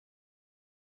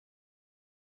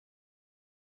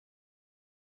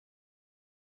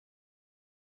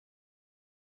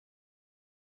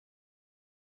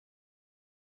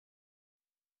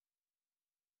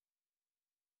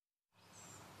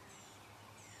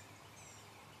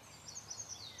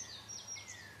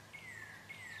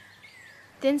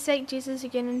Then spake Jesus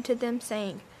again unto them,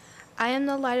 saying, I am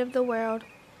the light of the world.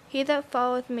 He that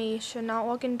followeth me shall not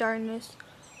walk in darkness,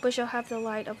 but shall have the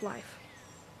light of life.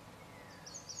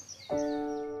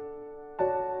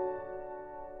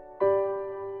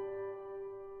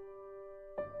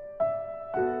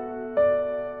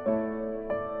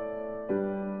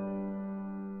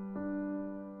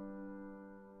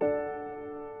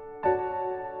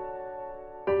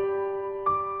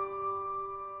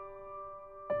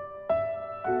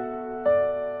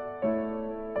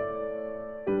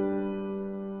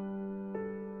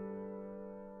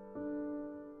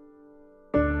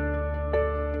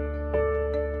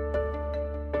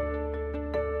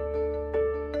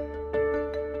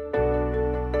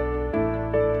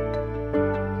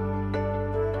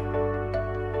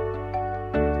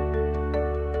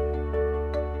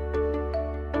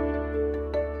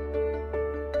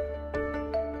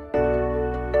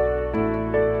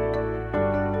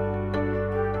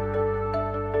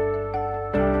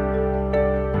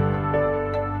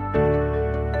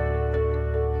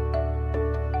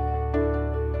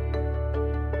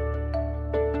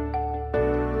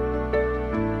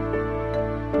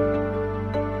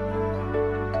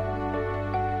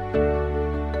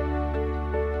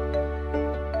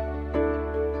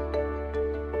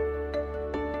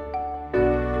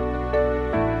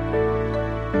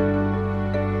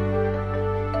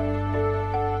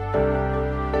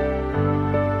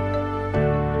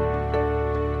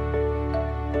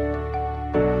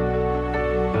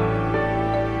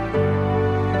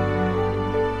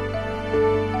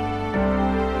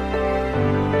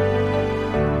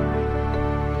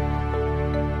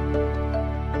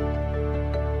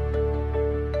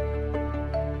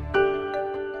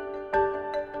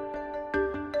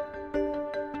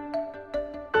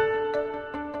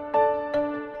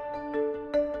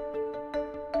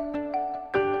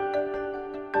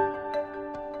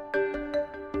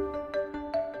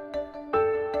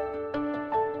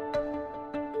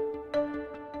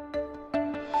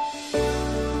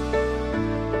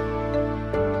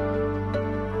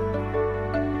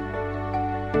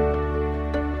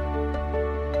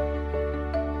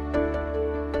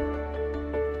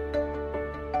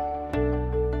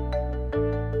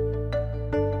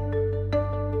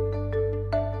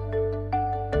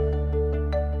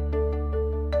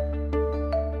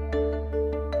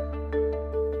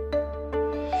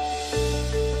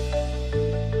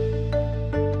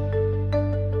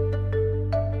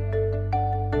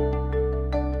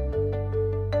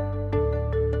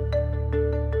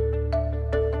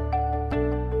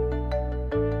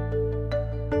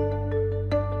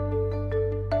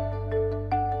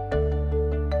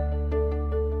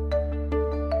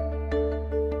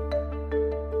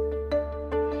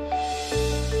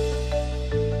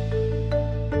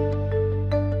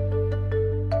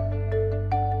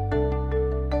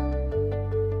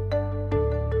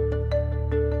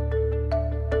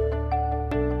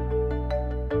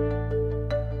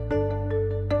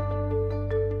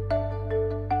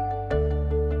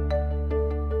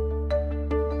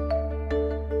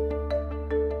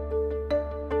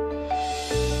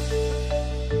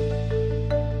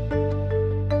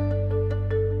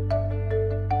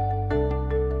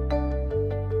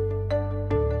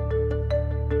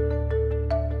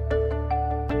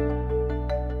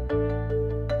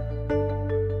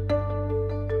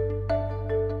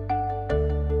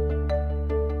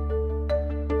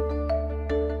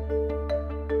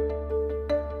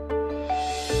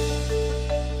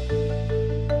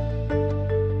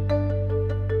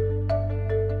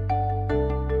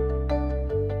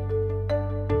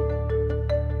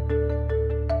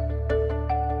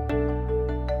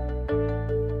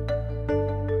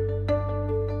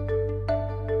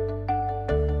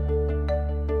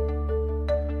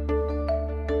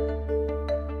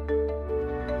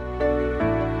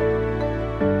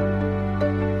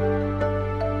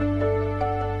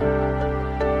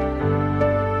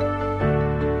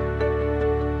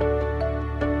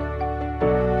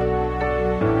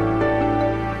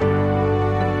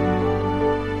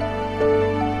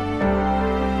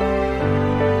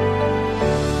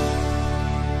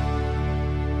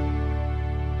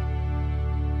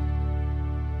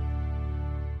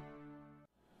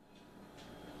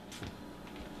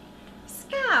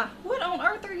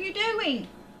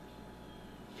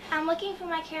 I'm looking for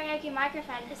my karaoke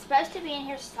microphone. It's supposed to be in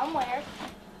here somewhere.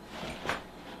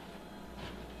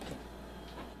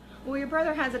 Well, your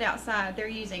brother has it outside. They're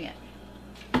using it.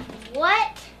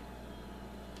 What?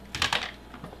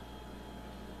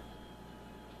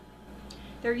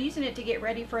 They're using it to get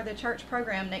ready for the church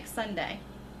program next Sunday.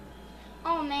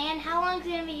 Oh man, how long is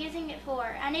he going to be using it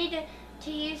for? I need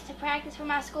to use to practice for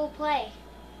my school play.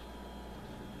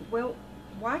 Well,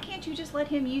 why can't you just let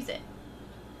him use it?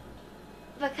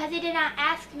 Because he did not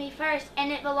ask me first,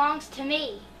 and it belongs to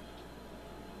me.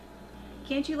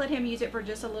 Can't you let him use it for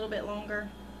just a little bit longer?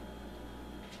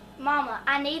 Mama,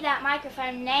 I need that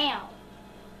microphone now.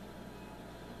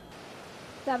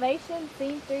 Salvation,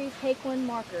 Scene 3, Take 1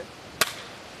 marker.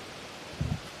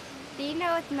 Do you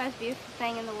know what the most beautiful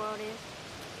thing in the world is?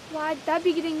 Why, that'd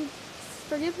be getting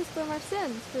forgiveness from our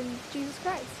sins from Jesus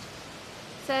Christ.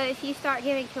 So if you start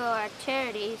giving to our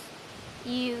charities,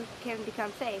 you can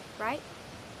become saved, right?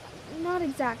 Not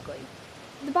exactly.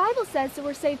 The Bible says that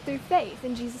we're saved through faith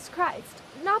in Jesus Christ,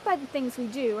 not by the things we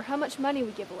do or how much money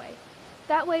we give away.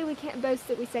 That way we can't boast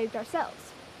that we saved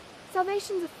ourselves.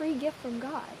 Salvation's a free gift from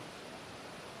God.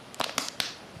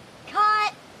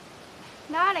 Cut!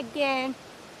 Not again.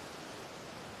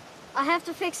 I have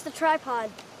to fix the tripod.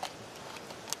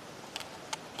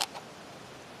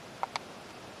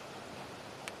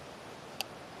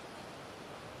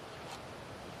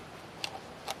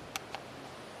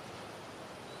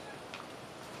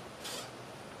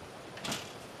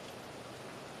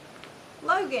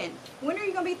 Logan, when are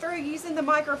you going to be through using the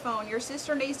microphone? Your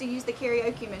sister needs to use the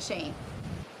karaoke machine.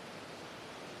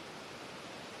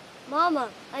 Mama,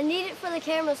 I need it for the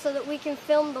camera so that we can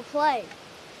film the play.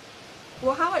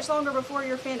 Well, how much longer before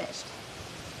you're finished?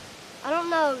 I don't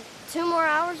know, 2 more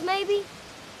hours maybe?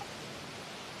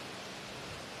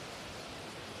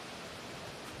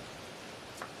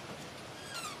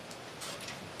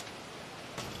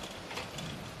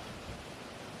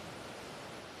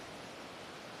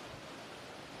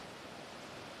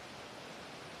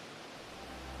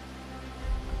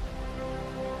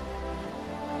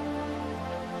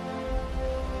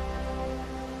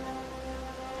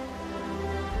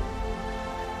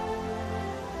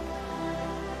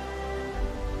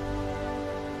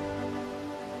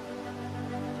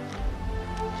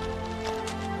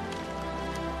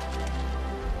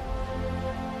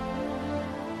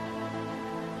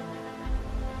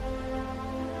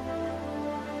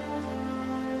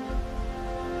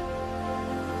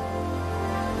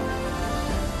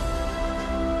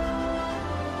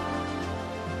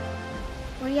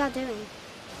 What are y'all doing?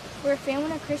 We're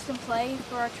filming a Christian play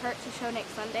for our church to show next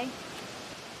Sunday.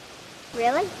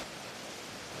 Really?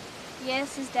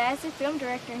 Yes, his dad's the film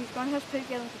director and he's going to have to put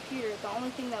together a computer. The only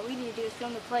thing that we need to do is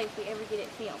film the play if we ever get it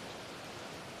filmed.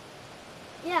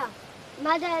 Yeah,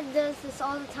 my dad does this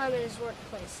all the time at his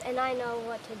workplace, and I know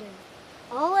what to do.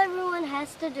 All everyone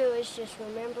has to do is just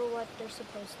remember what they're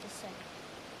supposed to say.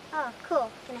 Oh,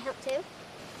 cool. Can I help too?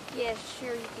 Yes,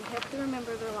 sure, you can help them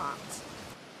remember their lines.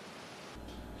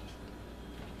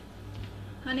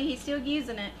 Honey, he's still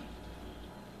using it.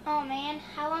 Oh man,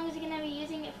 how long is he going to be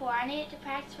using it for? I need it to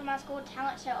practice for my school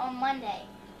talent show on Monday.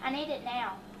 I need it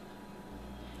now.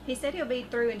 He said he'll be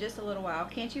through in just a little while.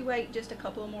 Can't you wait just a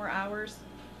couple of more hours?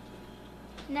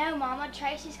 No, Mama,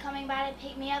 Tracy's coming by to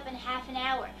pick me up in half an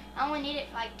hour. I only need it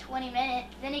for like 20 minutes,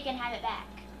 then he can have it back.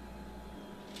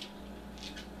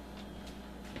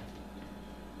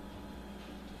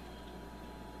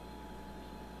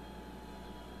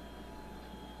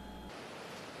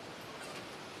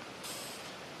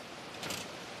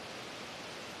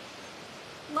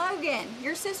 Logan,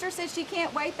 your sister said she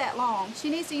can't wait that long. She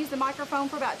needs to use the microphone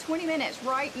for about 20 minutes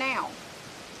right now.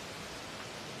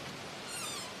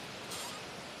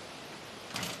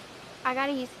 I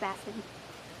gotta use the bathroom.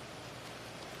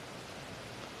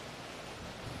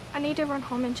 I need to run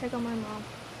home and check on my mom.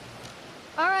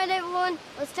 All right, everyone,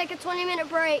 let's take a 20-minute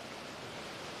break.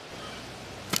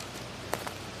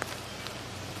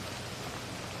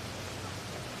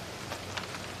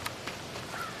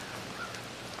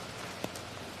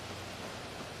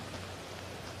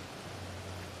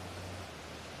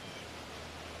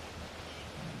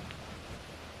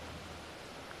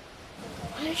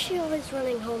 Why is she always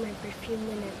running home every few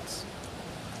minutes?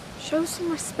 Show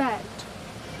some respect.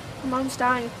 My mom's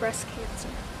dying of breast cancer.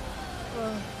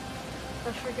 Oh,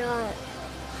 I forgot.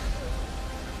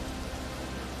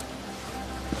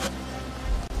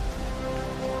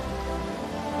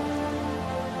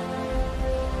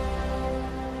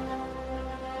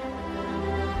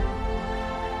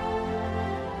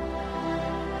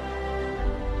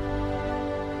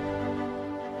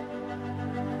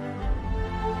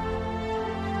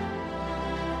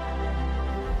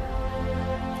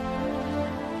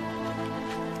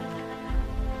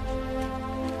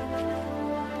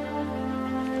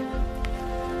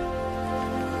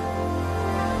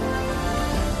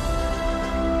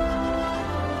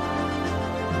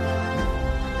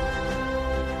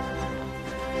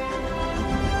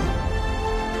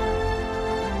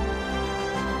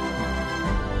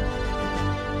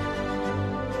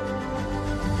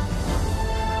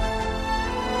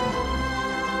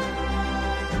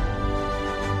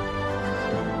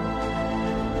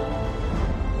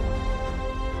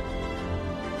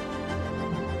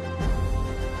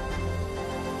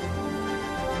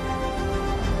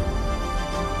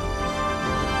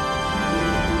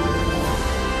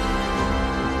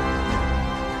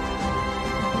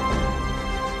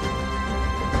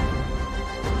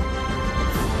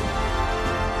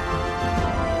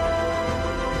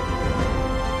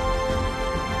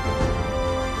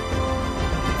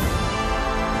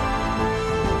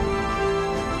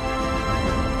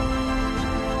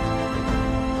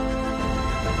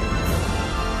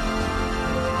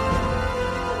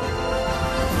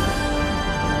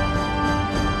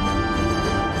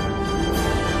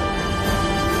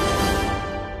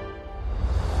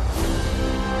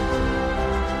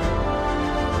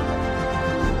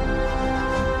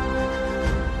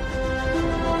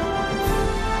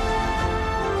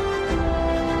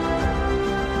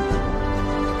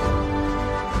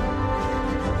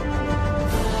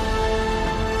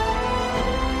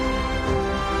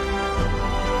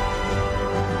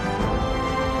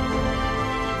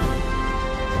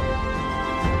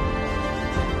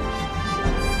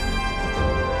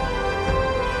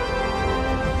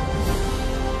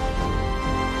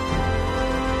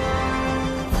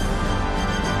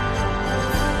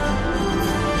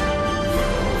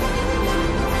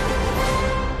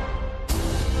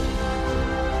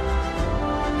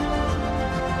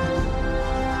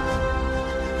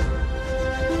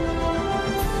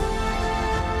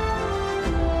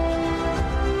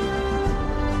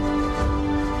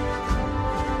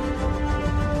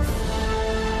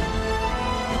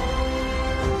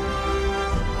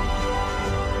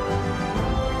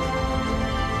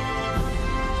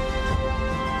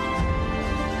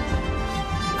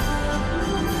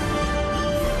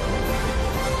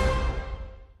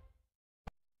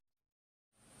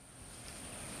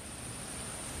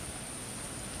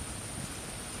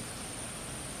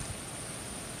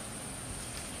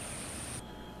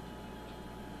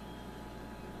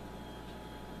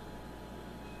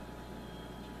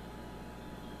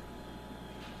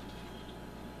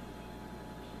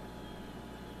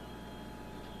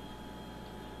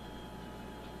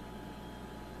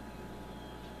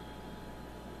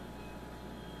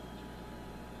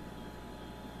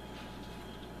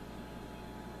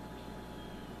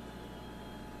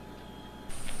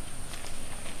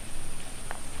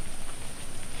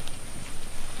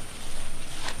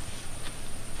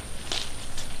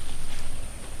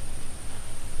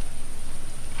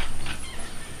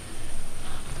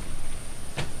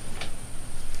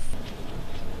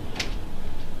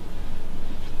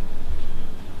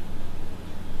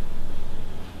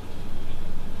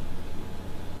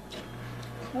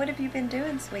 What have you been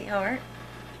doing, sweetheart?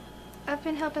 I've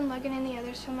been helping Logan and the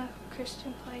others film a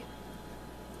Christian play.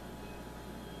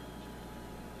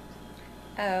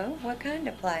 Oh, what kind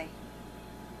of play?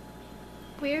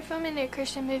 We are filming a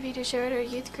Christian movie to show at our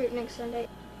youth group next Sunday.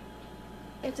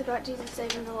 It's about Jesus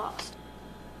saving the lost.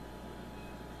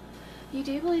 You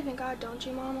do believe in God, don't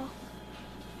you, Mama?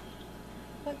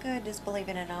 What good is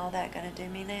believing in all that gonna do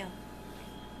me now?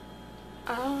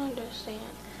 I don't understand.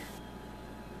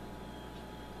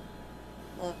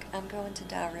 Look, I'm going to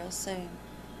die real soon,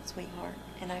 sweetheart,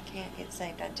 and I can't get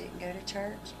saved. I didn't go to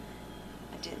church.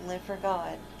 I didn't live for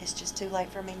God. It's just too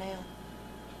late for me now.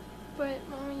 But,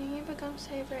 Mama, you can become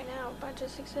saved right now by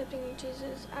just accepting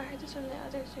Jesus. I heard this from the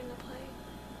others in the play.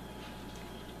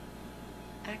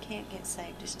 I can't get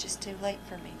saved. It's just too late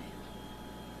for me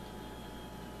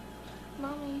now.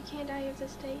 Mama, you can't die. You have to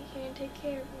stay here and take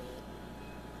care of me.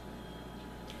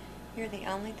 You're the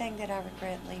only thing that I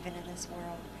regret leaving in this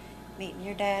world. Meeting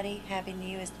your daddy, having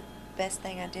you is the best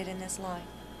thing I did in this life.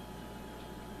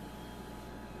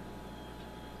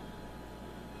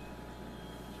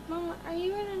 Mama, are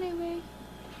you in a new way?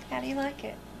 How do you like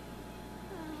it?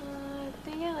 I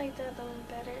think I like the other one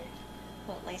better.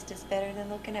 Well, at least it's better than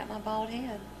looking at my bald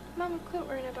head. Mama, quit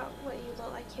worrying about what you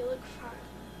look like. You look fine.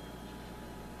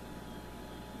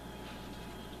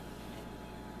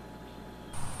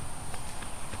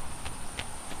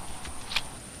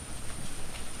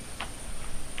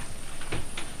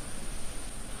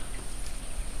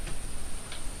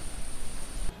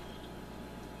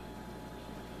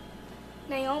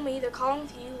 Naomi, they're calling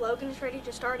with you. Logan is ready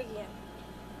to start again.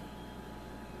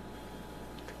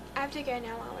 I have to go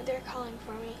now, Mama. They're calling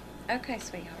for me. Okay,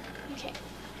 sweetheart. Okay.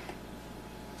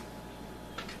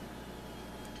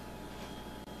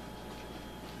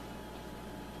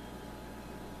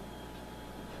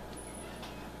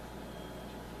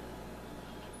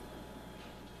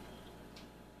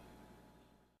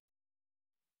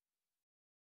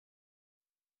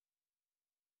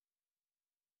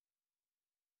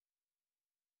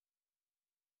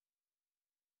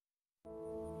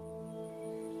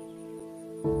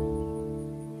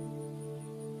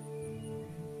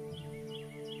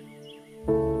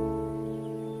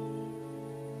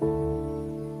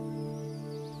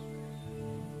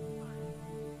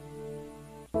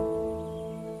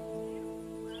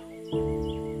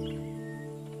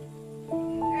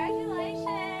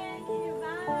 Congratulations.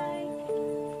 Goodbye.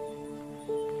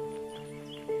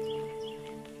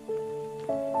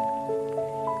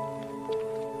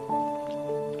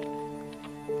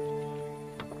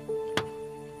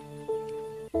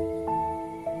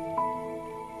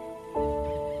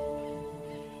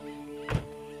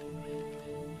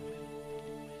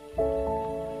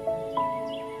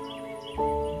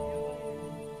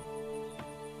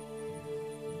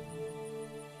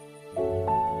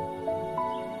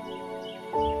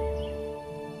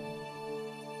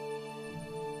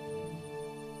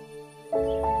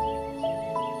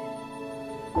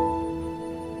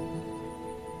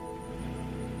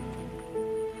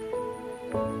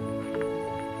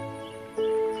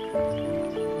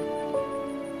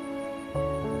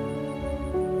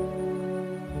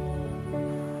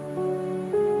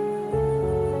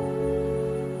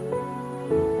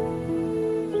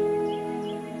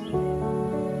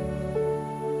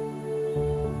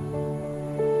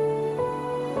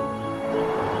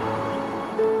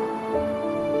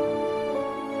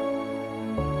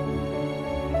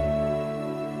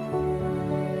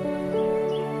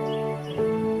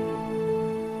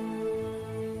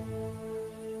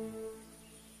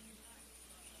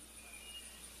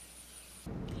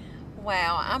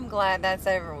 Wow, I'm glad that's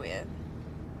over with.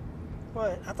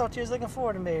 What? I thought you was looking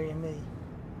forward to marrying me.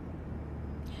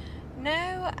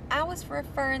 No, I was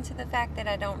referring to the fact that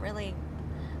I don't really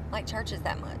like churches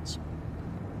that much.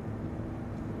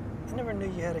 I never knew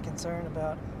you had a concern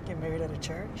about getting married at a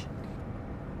church.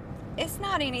 It's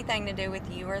not anything to do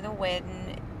with you or the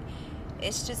wedding.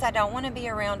 It's just I don't want to be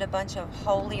around a bunch of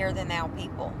holier-than-thou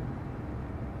people.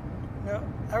 No,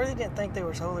 I really didn't think they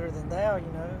was holier than thou, you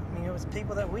know. I mean, it was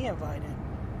people that we invited.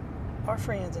 Our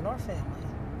friends and our family.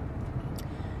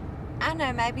 I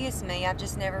know, maybe it's me. I've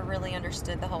just never really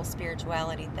understood the whole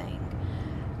spirituality thing.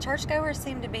 Churchgoers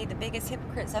seem to be the biggest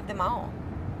hypocrites of them all.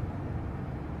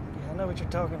 Yeah, I know what you're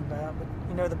talking about, but,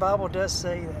 you know, the Bible does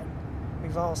say that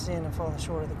we've all sinned and fallen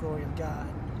short of the glory of God.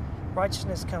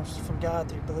 Righteousness comes from God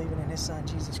through believing in His Son,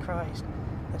 Jesus Christ,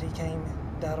 that He came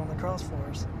and died on the cross for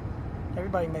us.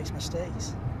 Everybody makes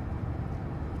mistakes.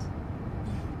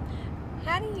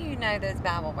 How do you know those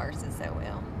Bible verses so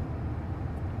well?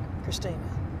 Christina,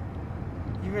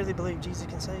 you really believe Jesus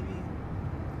can save you?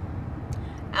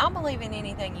 I'll believe in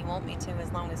anything you want me to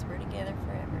as long as we're together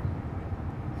forever.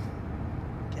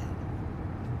 Got it.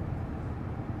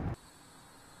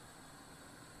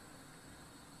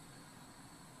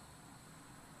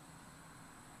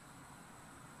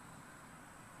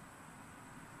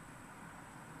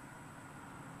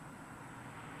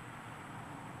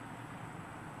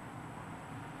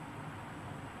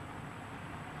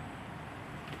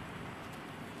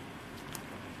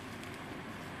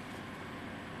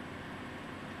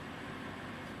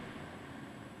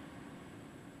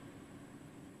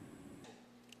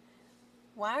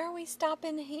 Why are we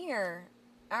stopping here?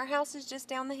 Our house is just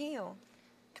down the hill.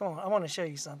 Come on, I want to show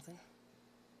you something.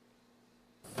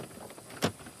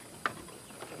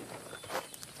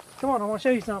 Come on, I want to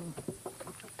show you something.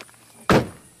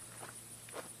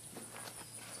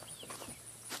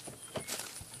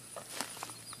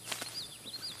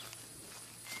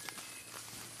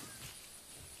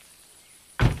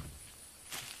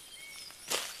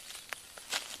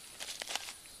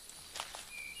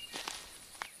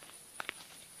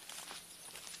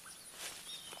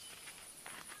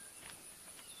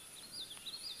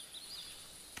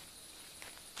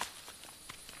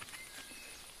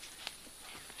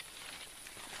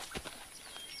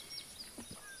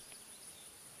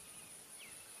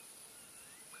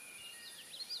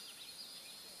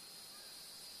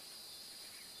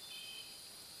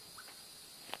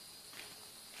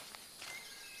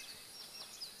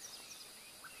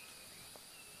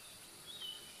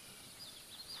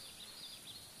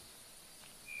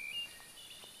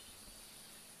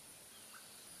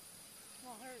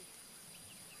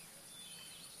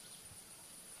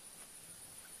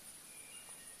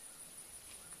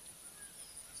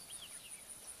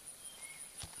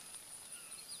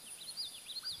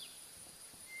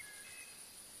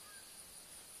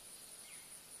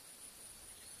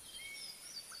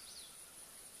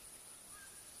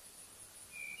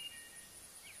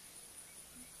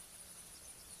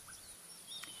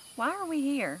 Why are we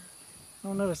here? I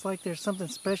don't know, it's like there's something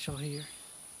special here.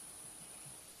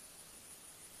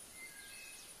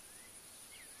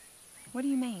 What do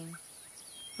you mean?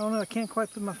 I don't know, I can't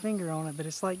quite put my finger on it, but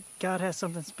it's like God has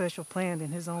something special planned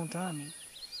in His own timing.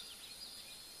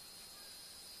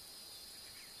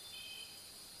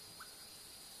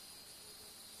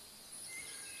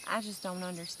 I just don't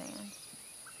understand.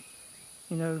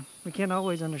 You know, we can't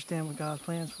always understand what God's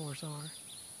plans for us are.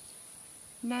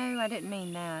 No, I didn't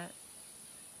mean that.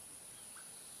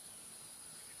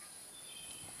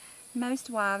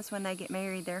 Most wives, when they get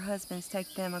married, their husbands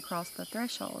take them across the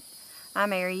threshold. I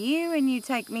marry you and you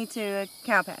take me to a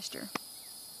cow pasture.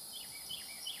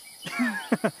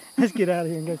 Let's get out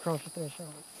of here and go across the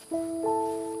threshold.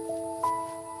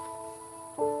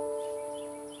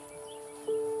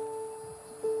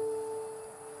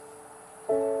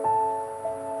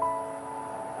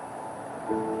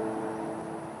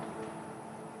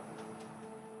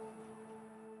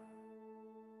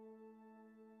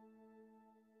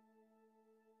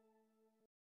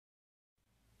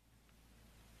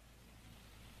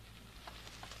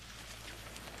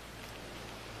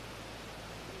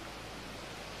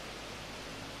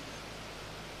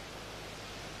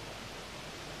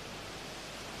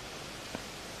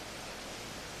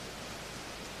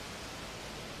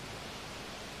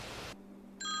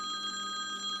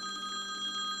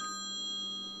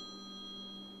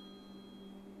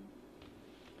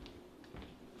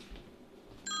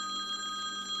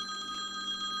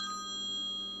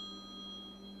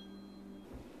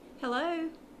 Hello?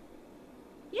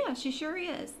 Yeah, she sure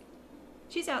is.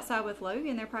 She's outside with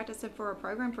Logan. They're practicing for a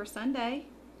program for Sunday.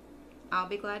 I'll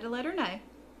be glad to let her know.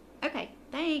 Okay,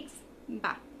 thanks.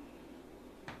 Bye.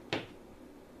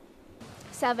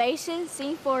 Salvation,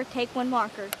 scene 4, take 1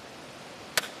 marker.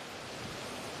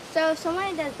 So if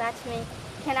somebody does that to me,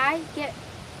 can I get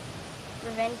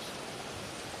revenge?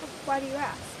 Why do you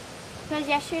ask? Because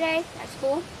yesterday at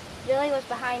school, Billy was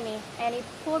behind me and he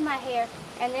pulled my hair,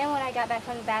 and then when I got back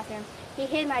from the bathroom, he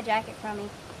hid my jacket from me.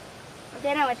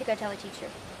 Then I went to go tell the teacher.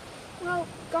 Well,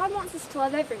 God wants us to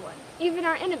love everyone, even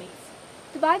our enemies.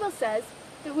 The Bible says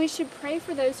that we should pray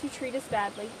for those who treat us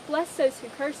badly, bless those who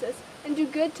curse us, and do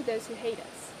good to those who hate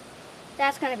us.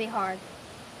 That's going to be hard.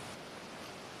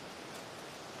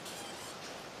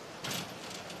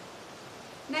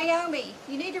 Naomi,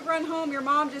 you need to run home. Your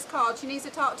mom just called. She needs to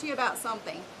talk to you about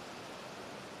something.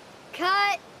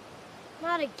 Cut!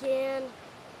 Not again.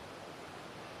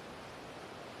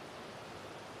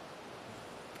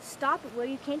 Stop it, will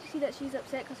you? Can't you see that she's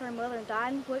upset because her mother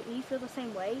died? Wouldn't you feel the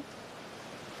same way?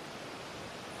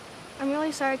 I'm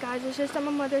really sorry, guys. It's just that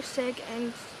my mother's sick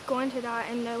and going to die,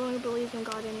 and no one believes in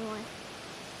God anyway.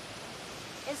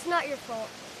 It's not your fault.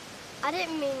 I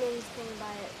didn't mean anything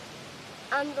by it.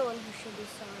 I'm the one who should be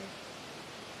sorry.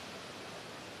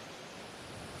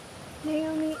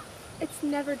 Naomi, it's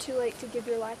never too late to give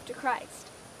your life to Christ.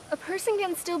 A person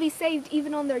can still be saved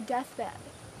even on their deathbed.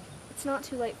 It's not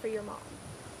too late for your mom.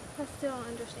 I still don't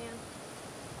understand.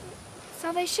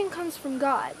 Salvation comes from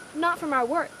God, not from our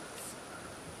works.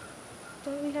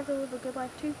 Don't we have to live a good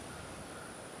life too?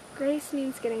 Grace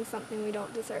means getting something we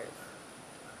don't deserve.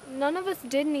 None of us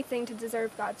did anything to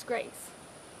deserve God's grace.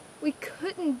 We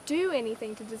couldn't do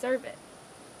anything to deserve it.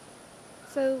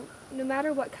 So, no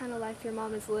matter what kind of life your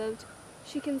mom has lived,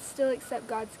 she can still accept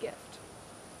God's gift,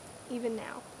 even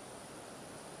now.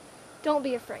 Don't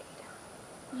be afraid.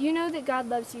 You know that God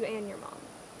loves you and your mom.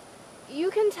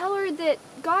 You can tell her that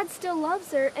God still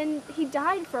loves her and He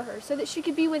died for her so that she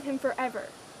could be with Him forever.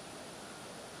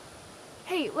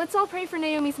 Hey, let's all pray for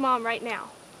Naomi's mom right now.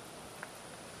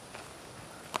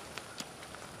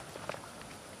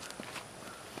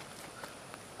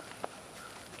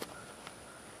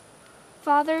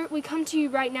 Father, we come to you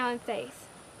right now in faith.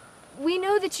 We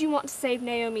know that you want to save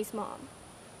Naomi's mom.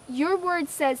 Your word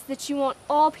says that you want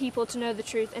all people to know the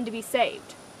truth and to be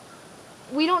saved.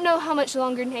 We don't know how much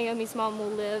longer Naomi's mom will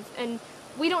live, and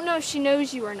we don't know if she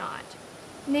knows you or not.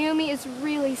 Naomi is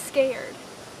really scared.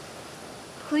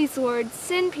 Please, Lord,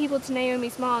 send people to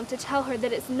Naomi's mom to tell her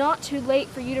that it's not too late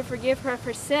for you to forgive her of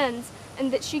her sins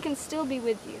and that she can still be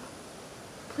with you.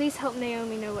 Please help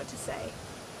Naomi know what to say.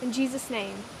 In Jesus'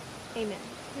 name, amen.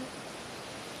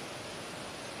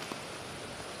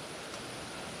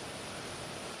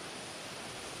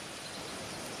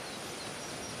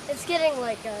 It's getting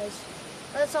late, guys.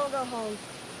 Let's all go home,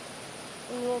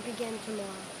 and we'll begin tomorrow.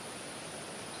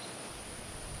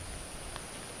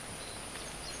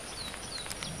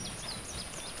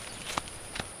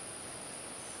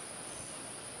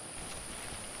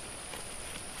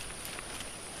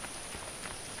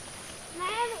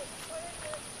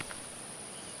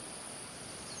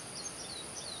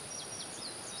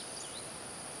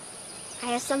 I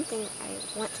have something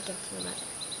I want to give to your mother.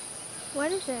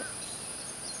 What is it?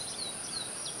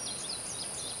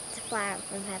 It's a flower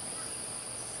from heaven.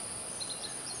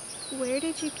 Where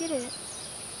did you get it?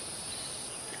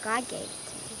 God gave it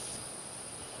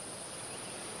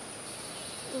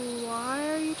to me. Why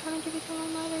are you trying to give it to my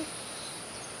mother?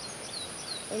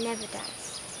 It never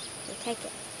dies. So take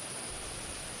it.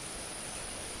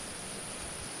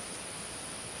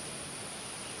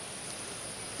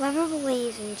 Whoever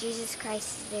believes in Jesus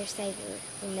Christ as their Savior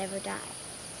will never die.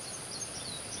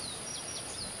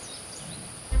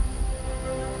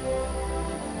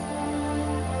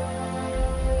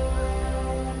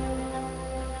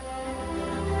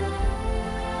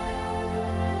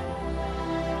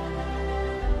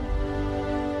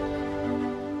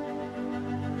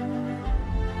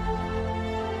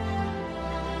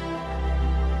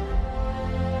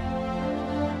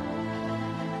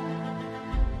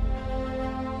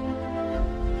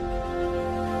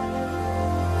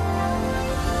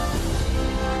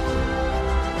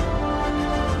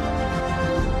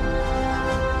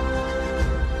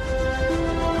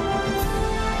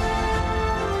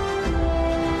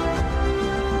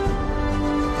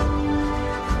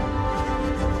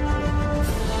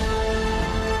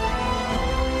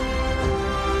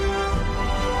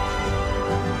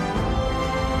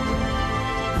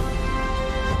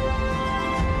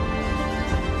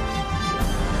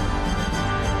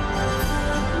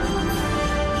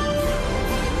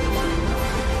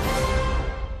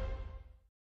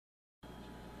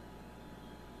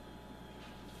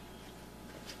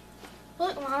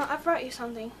 Look, Mom, I brought you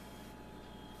something.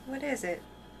 What is it?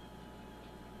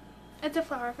 It's a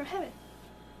flower from heaven.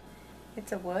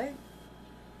 It's a what?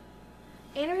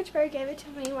 Anna Richburg gave it to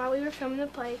me while we were filming the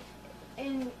play,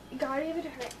 and God gave it to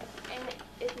her, and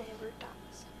it never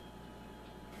dies.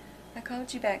 I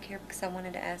called you back here because I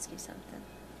wanted to ask you something.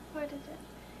 What is it?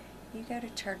 You go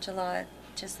to church a lot,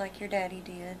 just like your daddy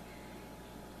did.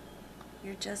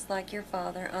 You're just like your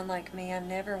father, unlike me. I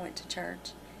never went to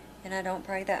church, and I don't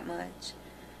pray that much.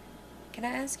 Can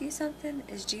I ask you something?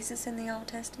 Is Jesus in the Old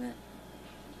Testament?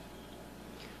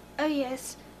 Oh,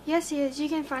 yes. Yes, he is. You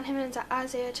can find him in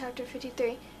Isaiah chapter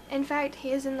 53. In fact,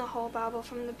 he is in the whole Bible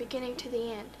from the beginning to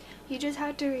the end. You just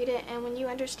have to read it, and when you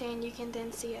understand, you can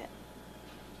then see it.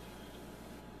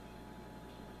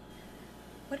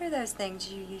 What are those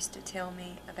things you used to tell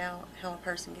me about how a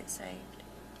person gets saved?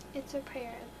 It's a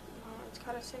prayer, Mom. It's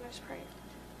called a sinner's prayer.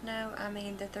 No, I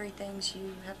mean the 3 things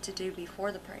you have to do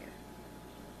before the prayer.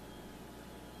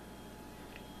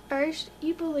 First,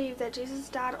 you believe that Jesus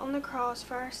died on the cross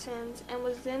for our sins and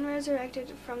was then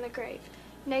resurrected from the grave.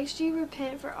 Next, you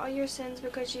repent for all your sins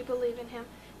because you believe in him.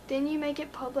 Then you make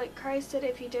it public. Christ said,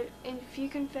 if you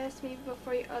confess me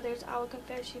before others, I will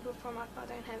confess you before my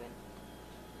Father in heaven.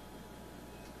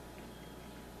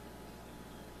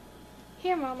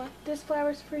 Here, Mama, this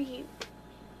flower's for you.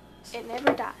 It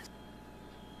never dies.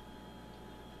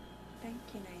 Thank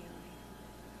you, Naomi.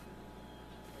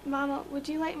 Mama, would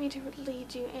you like me to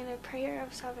lead you in a prayer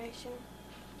of salvation?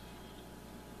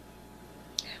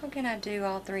 How can I do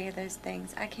all three of those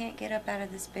things? I can't get up out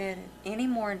of this bed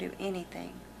anymore and do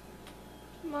anything.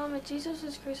 Mama, Jesus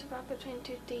was crucified between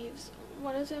two thieves.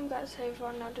 One of them got saved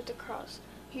while nailed to the cross.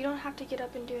 You don't have to get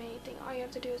up and do anything. All you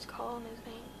have to do is call on his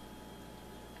name.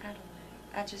 I don't know.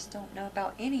 I just don't know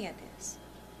about any of this.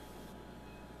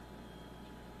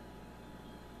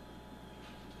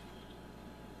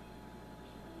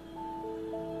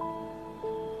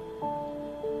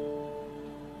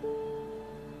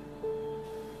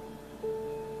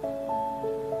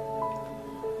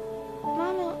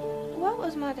 Mama, what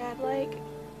was my dad like?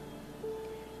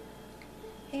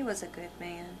 He was a good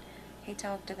man. He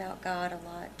talked about God a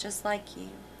lot, just like you.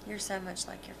 You're so much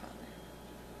like your father.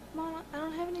 Mama, I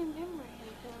don't have any memory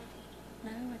of him.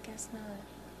 No, I guess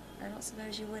not. I don't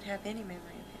suppose you would have any memory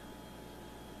of him.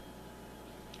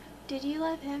 Did you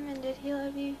love him and did he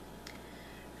love you?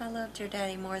 I loved your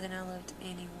daddy more than I loved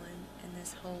anyone in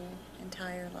this whole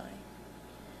entire life.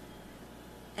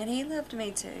 And he loved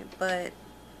me too, but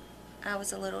I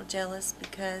was a little jealous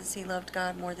because he loved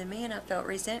God more than me, and I felt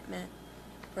resentment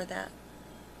for that.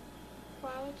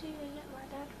 Why would you resent my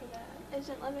dad for that?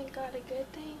 Isn't loving God a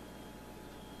good thing?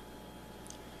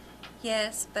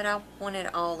 Yes, but I wanted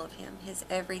all of him, his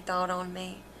every thought on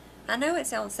me. I know it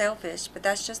sounds selfish, but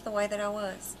that's just the way that I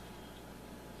was.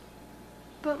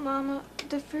 But Mama,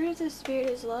 the fruit of the Spirit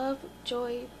is love,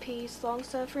 joy, peace,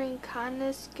 long-suffering,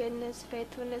 kindness, goodness,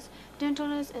 faithfulness,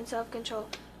 gentleness, and self-control.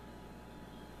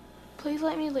 Please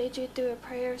let me lead you through a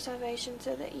prayer of salvation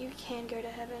so that you can go to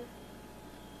heaven.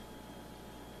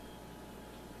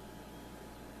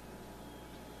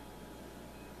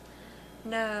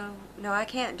 No, I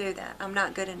can't do that. I'm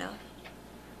not good enough.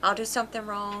 I'll do something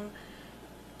wrong,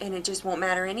 and it just won't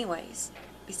matter anyways.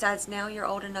 Besides, now you're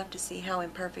old enough to see how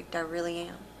imperfect I really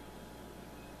am.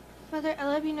 Mother, I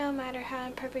love you no matter how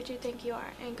imperfect you think you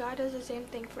are, and God does the same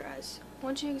thing for us.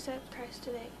 Won't you accept Christ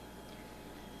today?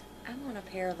 I'm on a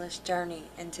perilous journey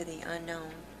into the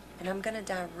unknown, and I'm gonna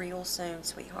die real soon,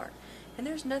 sweetheart. And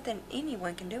there's nothing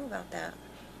anyone can do about that.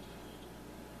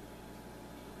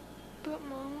 But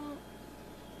Mama,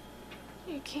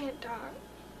 you can't die.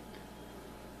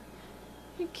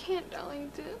 You can't die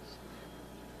like this.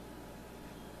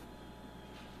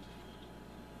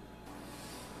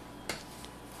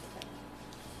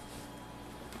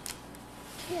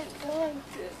 Can't die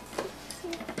like this.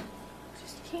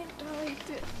 Just can't die like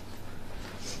this.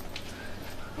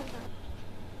 Hold on.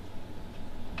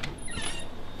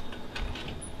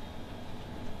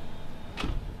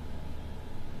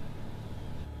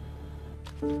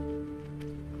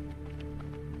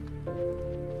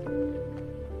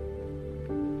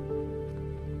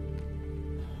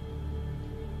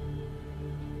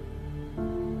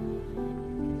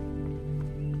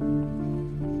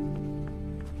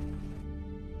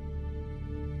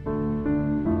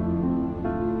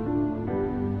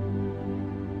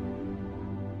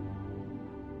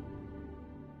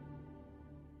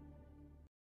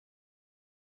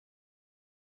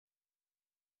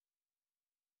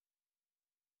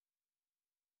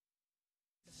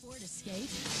 Ford Escape?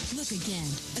 Look again.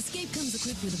 Escape comes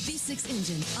equipped with a V6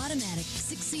 engine, automatic,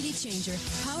 6-CD changer,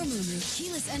 power moonroof,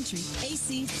 keyless entry,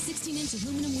 AC, 16-inch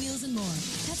aluminum wheels, and more.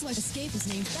 That's why Escape was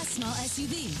named Best Small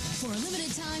SUV. For a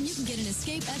limited time, you can get an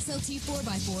Escape XLT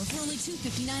 4x4 for only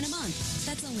 $259 a month.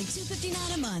 That's only $259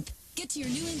 a month. Get to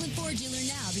your New England Ford dealer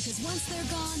now, because once they're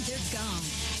gone, they're gone.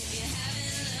 If you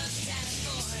haven't looked at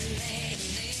Ford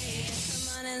lately,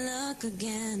 come on and look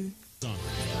again.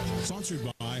 Sponsored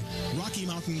by Rocky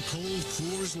Mountain Cold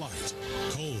Coors Light.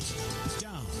 Cold,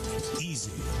 down,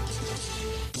 easy.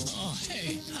 Oh,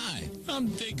 hey, hi, I'm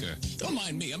Digger. Don't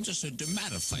mind me, I'm just a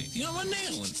dermatophyte. You know, a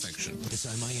nail infection.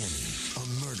 CSI Miami, a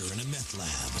murder in a meth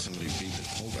lab. Somebody beat the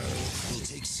cold out of We'll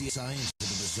take CSI into the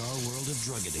bizarre world of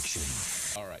drug addiction.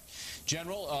 All right.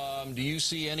 General, do you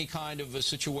see any kind of a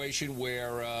situation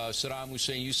where Saddam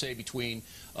Hussein, you say between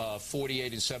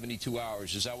 48 and 72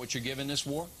 hours, is that what you're giving this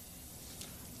war?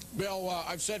 Bill,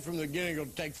 I've said from the beginning it'll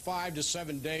take 5 to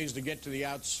 7 days to get to the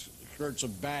outskirts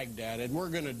of Baghdad, and we're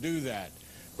going to do that.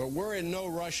 But we're in no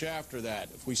rush after that.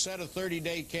 If we set a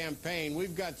 30-day campaign,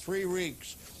 we've got 3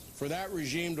 weeks for that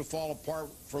regime to fall apart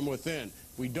from within.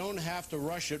 We don't have to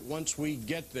rush it once we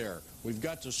get there. We've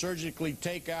got to surgically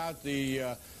take out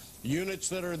the units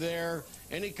that are there,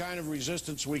 any kind of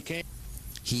resistance we can.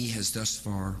 He has thus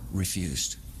far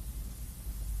refused.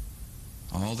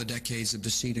 All the decades of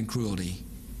deceit and cruelty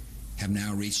have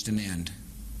now reached an end.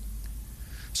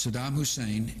 Saddam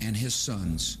Hussein and his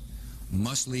sons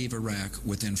must leave Iraq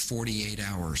within 48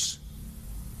 hours.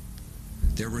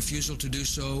 Their refusal to do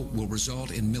so will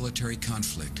result in military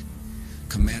conflict,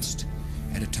 commenced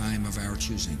at a time of our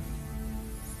choosing.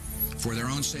 For their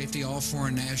own safety, all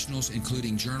foreign nationals,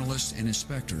 including journalists and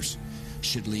inspectors,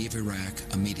 should leave Iraq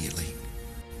immediately.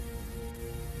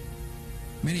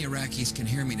 Many Iraqis can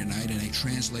hear me tonight in a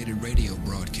translated radio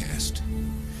broadcast,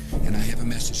 and I have a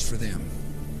message for them.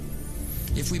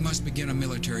 If we must begin a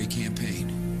military campaign,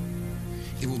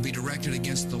 it will be directed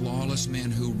against the lawless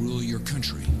men who rule your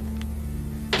country,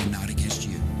 and not against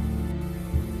you.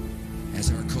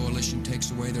 As our coalition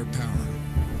takes away their power,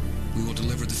 we will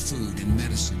deliver the food and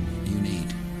medicine you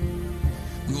need.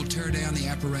 We will tear down the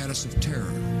apparatus of terror,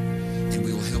 and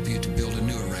we will help you to build a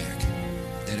new Iraq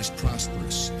that is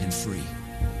prosperous and free.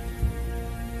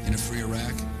 In a free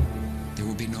Iraq, there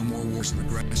will be no more wars of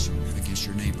aggression against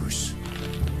your neighbors,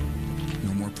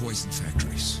 no more poison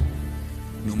factories,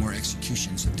 no more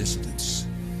executions of dissidents,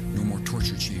 no more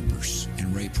torture chambers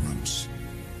and rape rooms.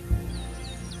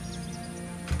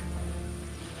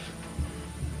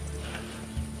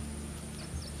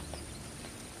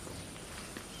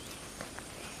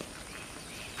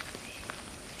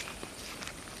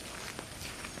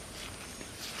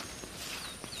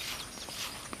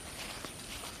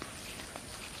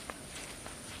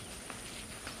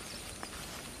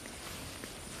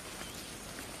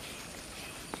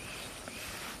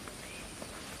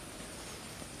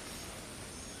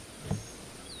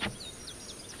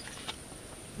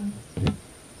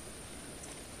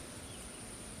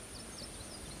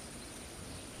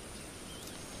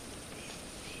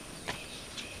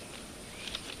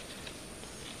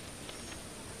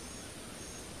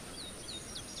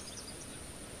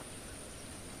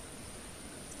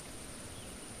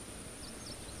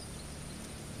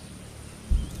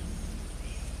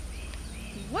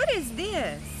 What is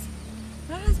this?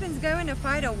 My husband's going to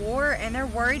fight a war and they're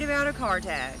worried about a car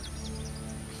tag.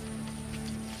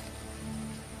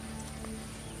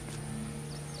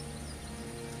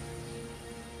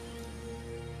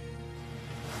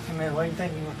 Hey man, why do you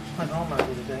think you went home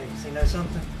early today? Does he know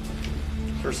something?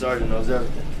 First sergeant knows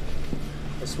everything.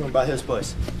 Let's swing by his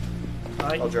place. All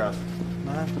right. I'll drive.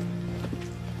 Mine?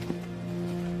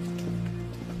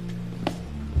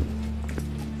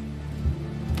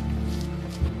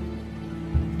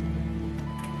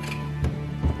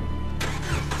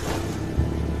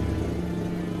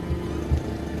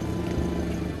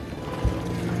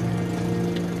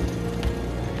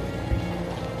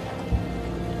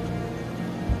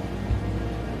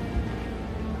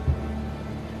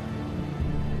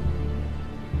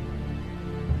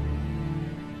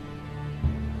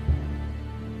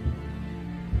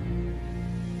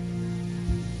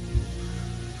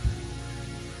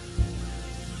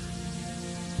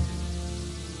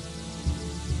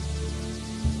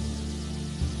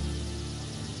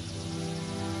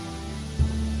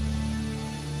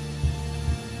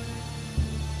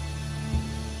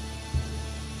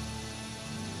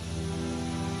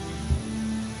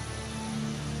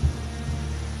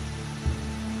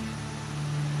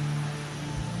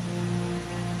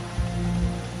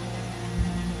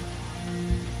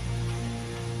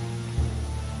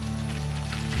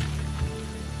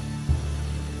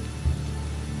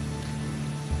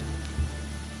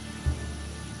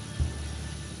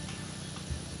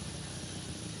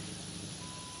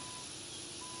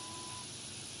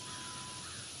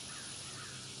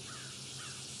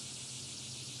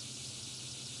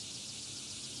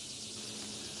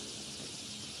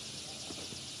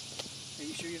 Are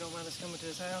you sure you don't mind us coming to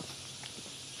his house?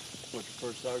 What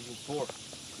your first sergeant's for.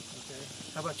 Okay.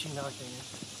 How about you knock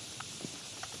in?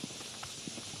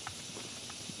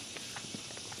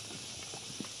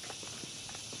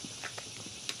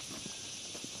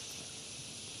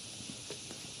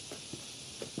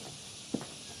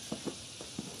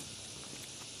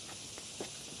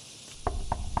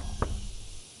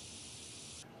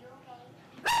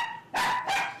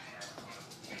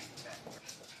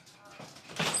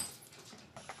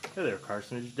 Hey there,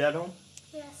 Carson. Is your dad home?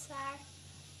 Yes, sir.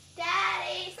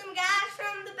 Daddy, some guys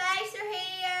from the base are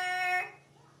here.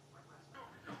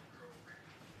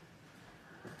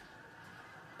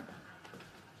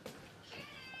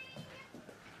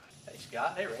 Hey,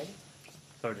 Scott. Hey, Randy.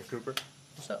 Sergeant Cooper.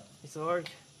 What's up? Hey,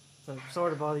 Sarge. So,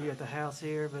 sorry to bother you at the house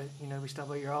here, but, you know, we stopped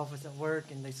by your office at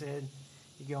work, and they said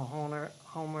you go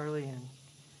home early,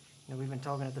 and we've been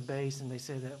talking at the base, and they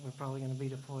say that we're probably going to be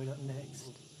deployed up next.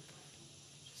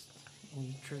 Just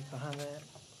any truth behind that?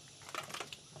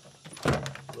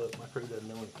 Look, my crew doesn't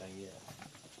know anything yet.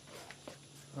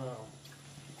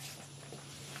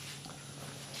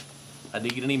 I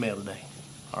did get an email today,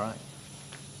 all right?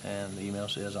 And the email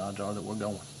says odds are that we're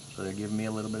going. So they're giving me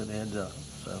a little bit of a heads up.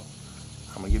 So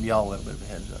I'm gonna give y'all a little bit of a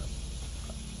heads up.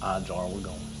 Odds are we're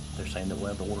going. They're saying that we'll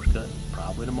have the orders cut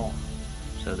probably tomorrow.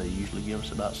 So they usually give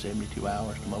us about 72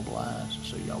 hours to mobilize.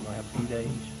 So y'all gonna have a few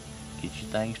days. Get your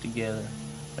things together.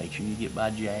 Make sure you get by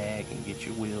Jack and get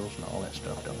your wheels and all that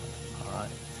stuff done, all right?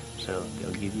 So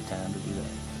they'll give you time to do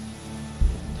that.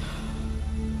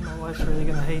 My wife's really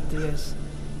gonna hate this.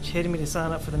 She hated me to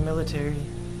sign up for the military.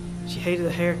 She hated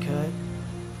the haircut.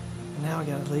 And now I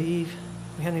gotta leave.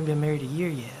 We haven't even been married a year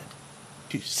yet.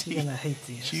 She's gonna hate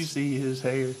this. You see his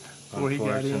hair before he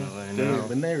got in? Dude,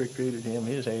 when they recruited him,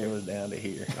 his hair was down to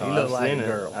here. He looked like a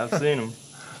girl. I've seen him.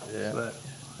 Yeah. But,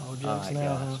 all jokes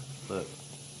now, huh? Look,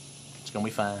 it's gonna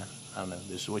be fine. I know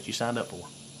this is what you signed up for.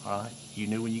 All right. You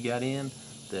knew when you got in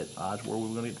that odds were we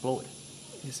were gonna get deployed.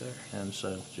 Yes, sir. And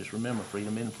so just remember,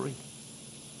 freedom isn't free.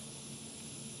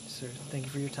 Yes, sir. Thank you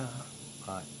for your time.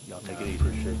 All right. Y'all take it easy.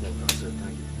 Appreciate that. I said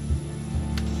thank you.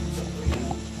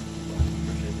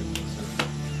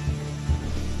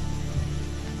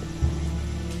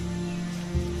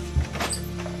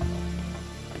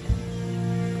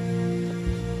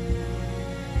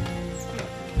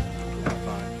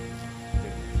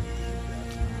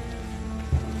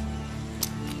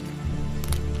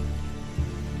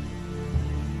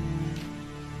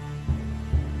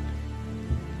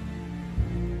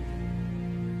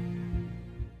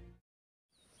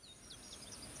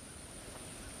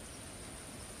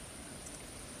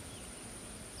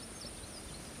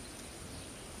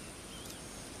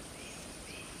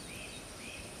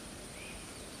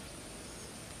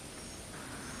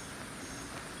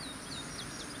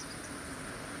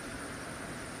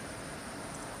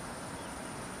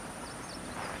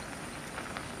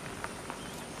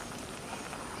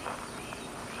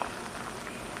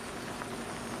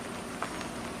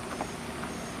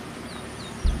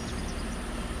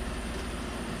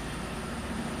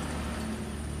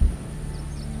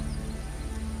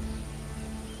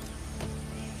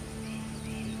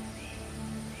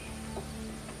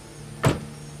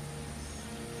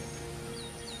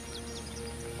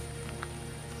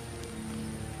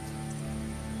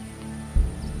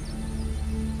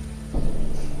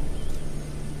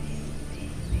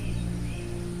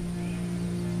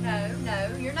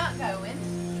 No, you're not going.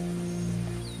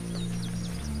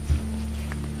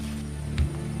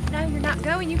 No, you're not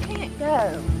going. You can't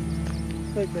go.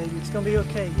 Look, baby, it's gonna be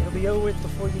okay. It'll be over with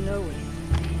before you know it.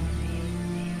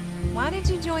 Why did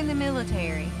you join the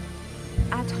military?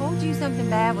 I told you something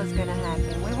bad was gonna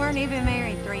happen. We weren't even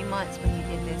married 3 months when you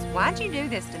did this. Why'd you do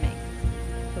this to me?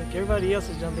 Look, everybody else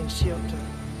has done been shipped to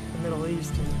the Middle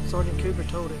East, and Sergeant Cooper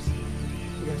told us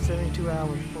we got 72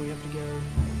 hours before we have to go.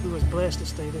 We was blessed to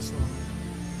stay this long.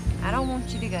 I don't want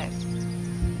you to go.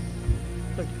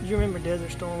 Look, you remember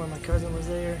Desert Storm when my cousin was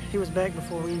there? He was back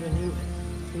before we even knew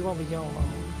it. We won't be gone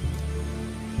long.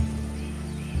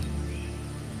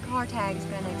 Car tag's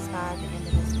gonna expire at the end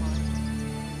of this month.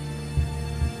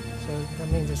 So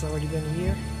that means it's already been a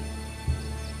year?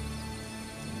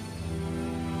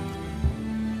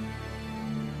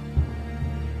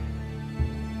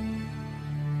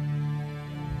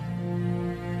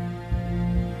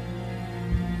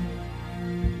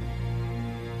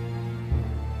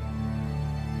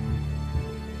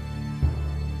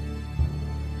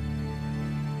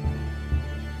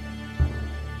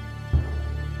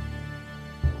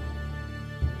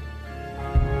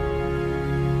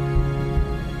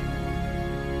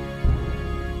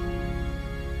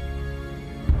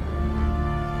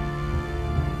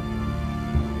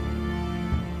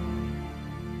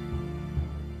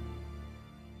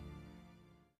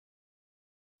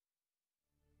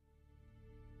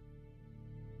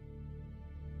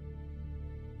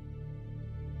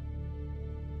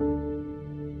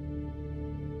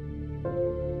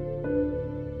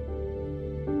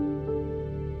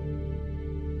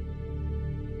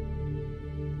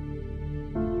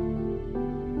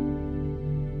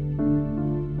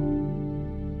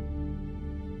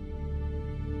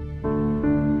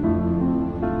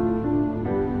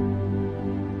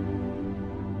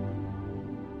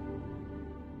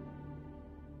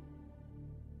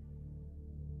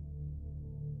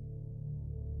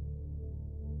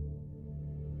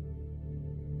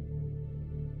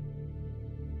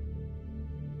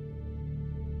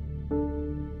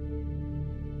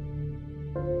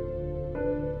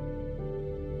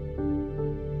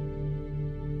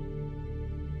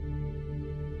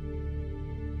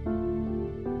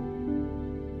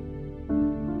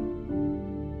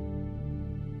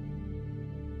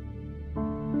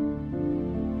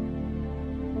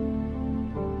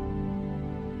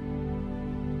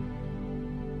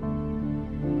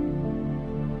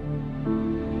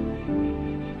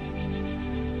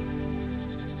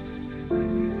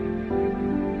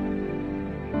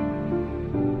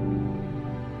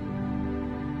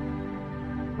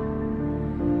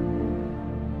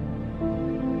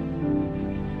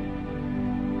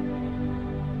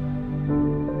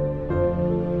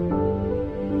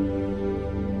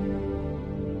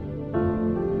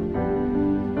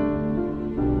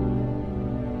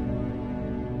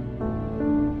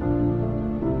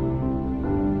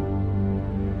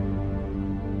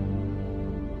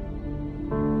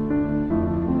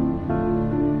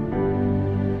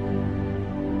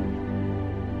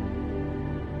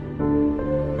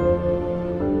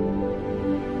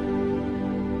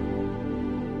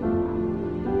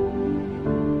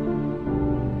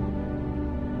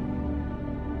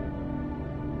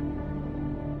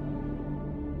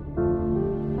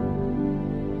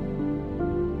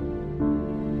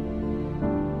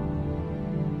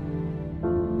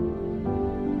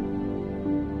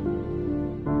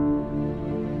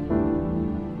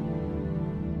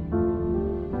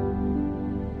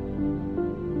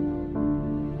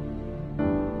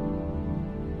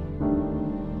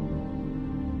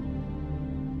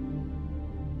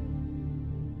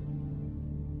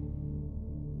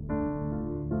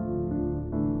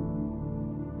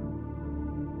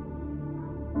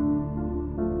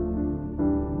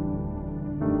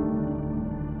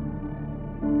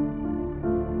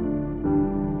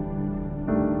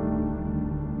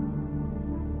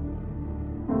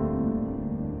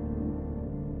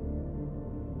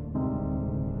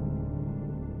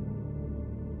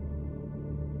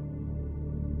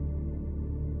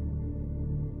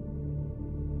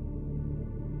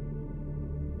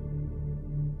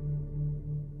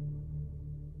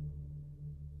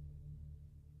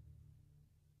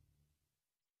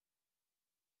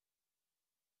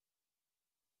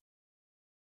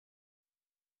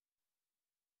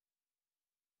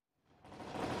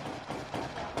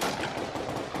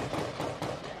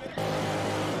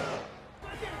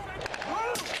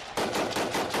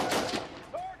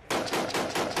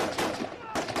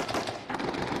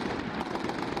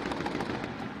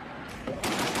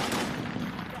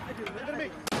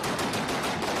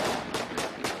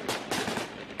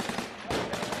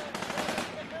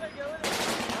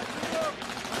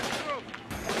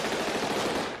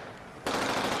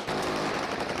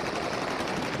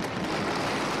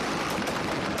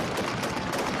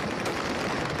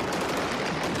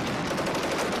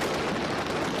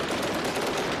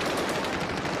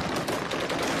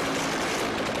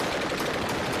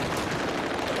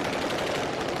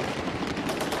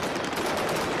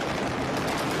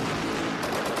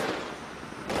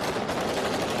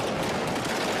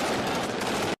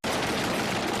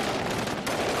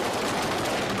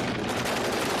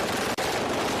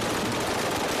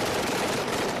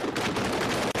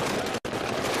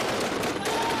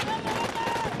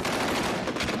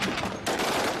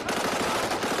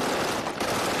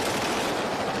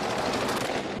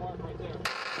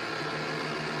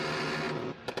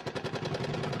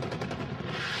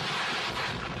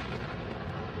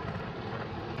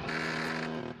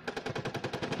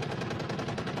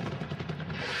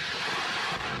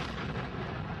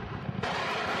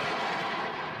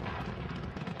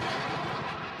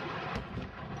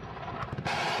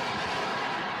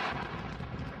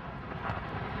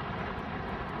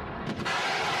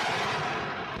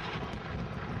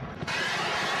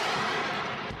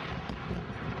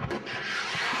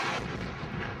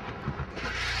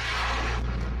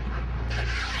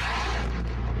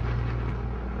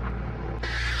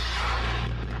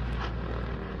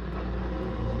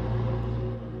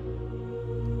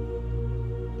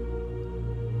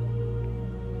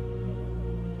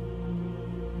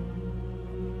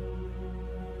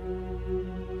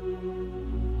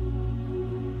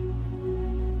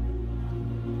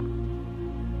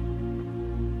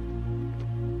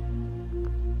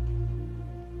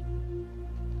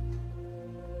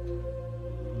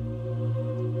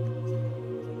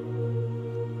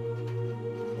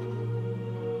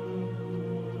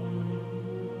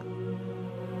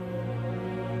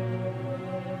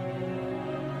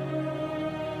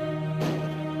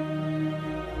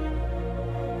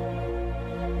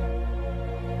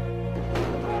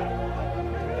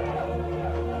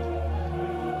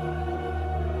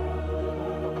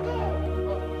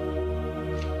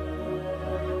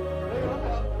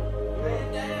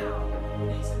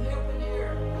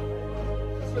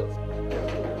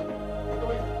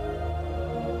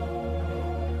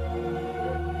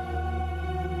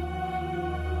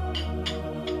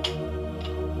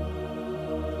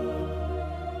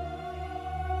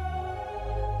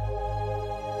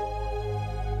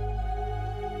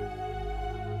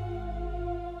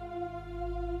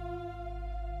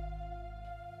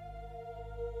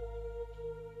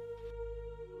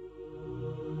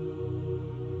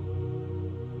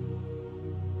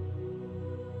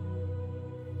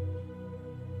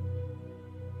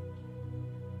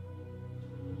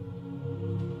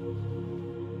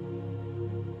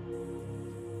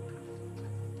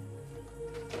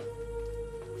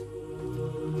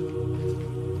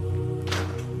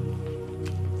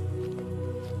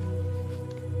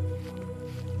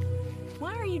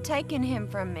 Why are you taking him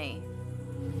from me?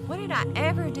 What did I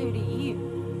ever do to you?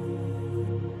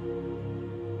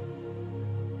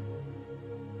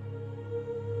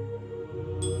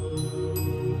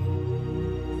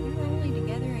 We were only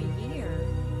together a year.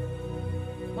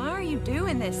 Why are you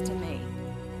doing this to me?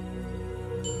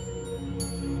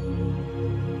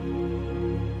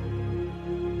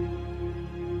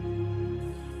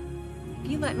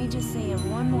 If you let me just see him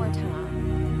one more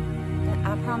time, then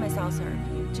I promise I'll serve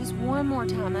you. Just one more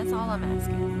time, that's all I'm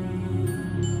asking.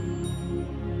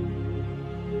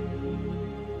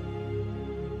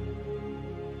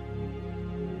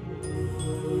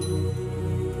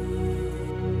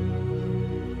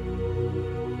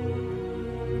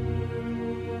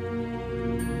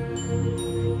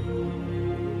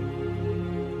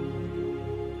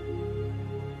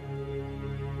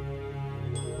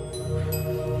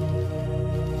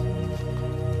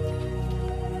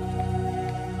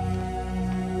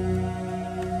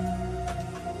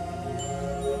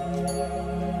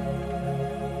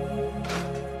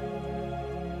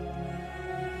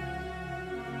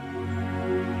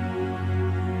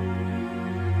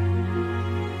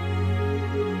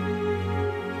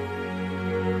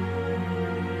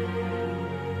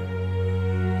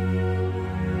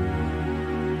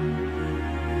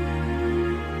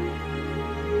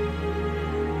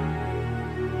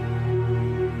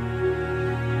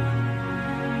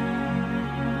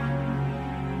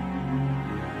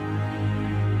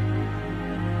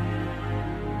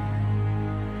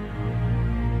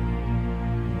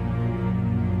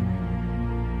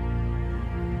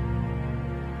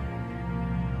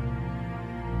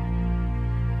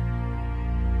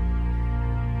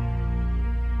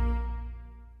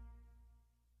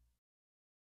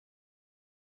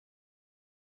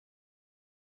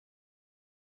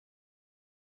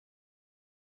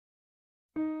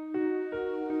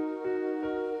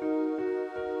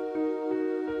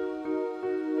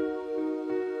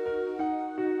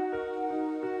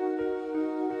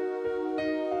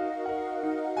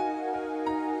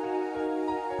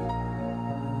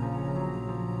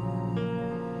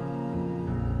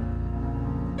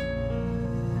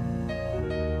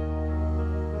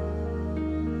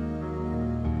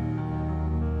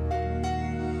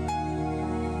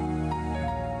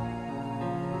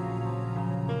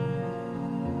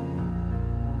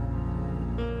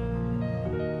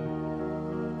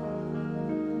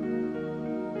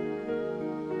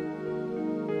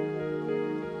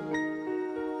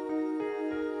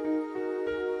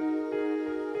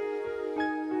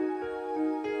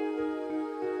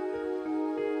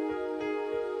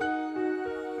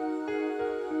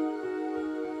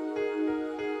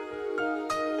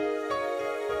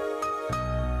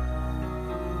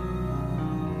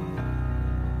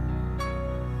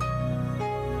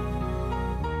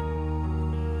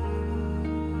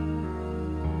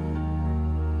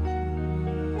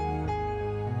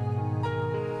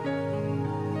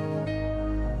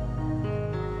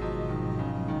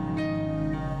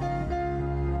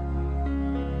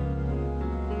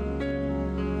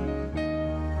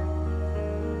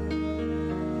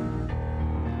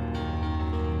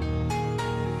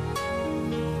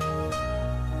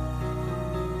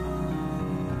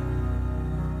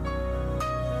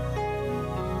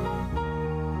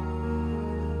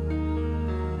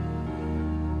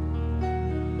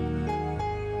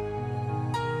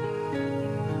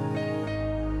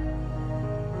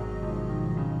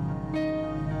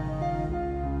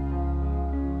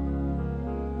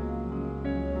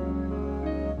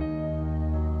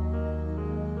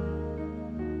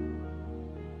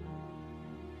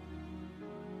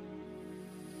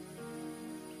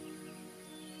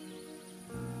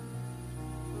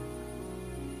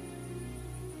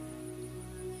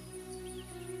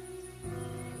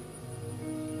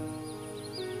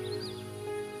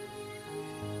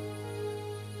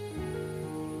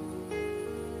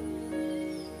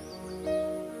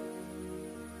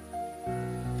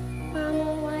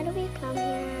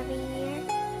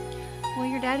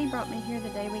 Daddy brought me here the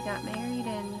day we got married,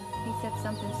 and he said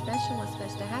something special was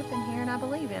supposed to happen here, and I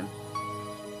believe him.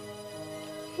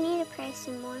 I need to pray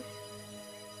some more.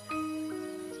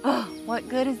 Oh, what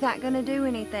good is that going to do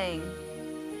anything?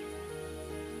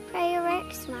 Pray your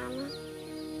works, Mama.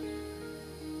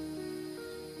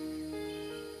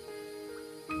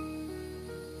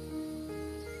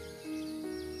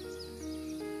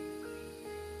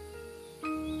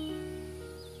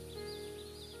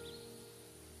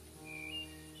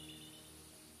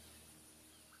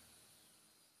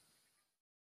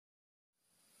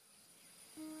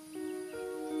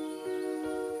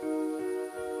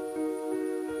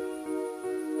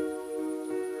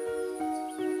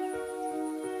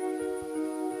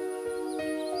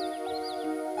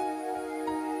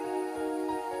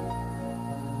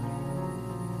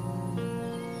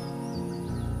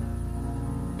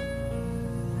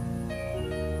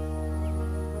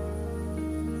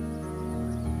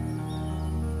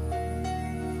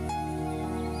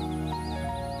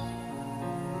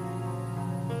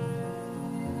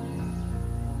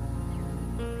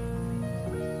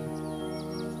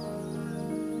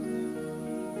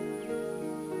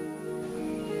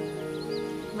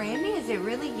 Randy, is it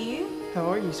really you? How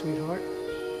are you, sweetheart?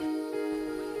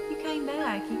 You came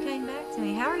back. You came back to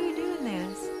me. How are you doing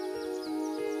this?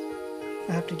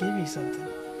 I have to give you something.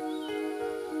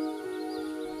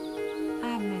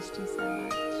 I've missed you so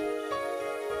much.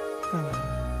 I know.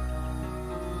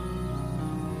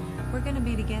 We're going to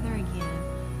be together again.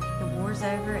 The war's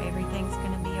over. Everything's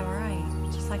going to be all right.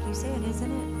 Just like you said,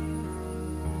 isn't it?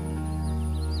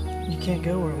 You can't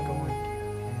go where I'm going.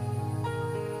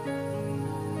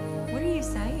 What are you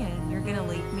saying? You're going to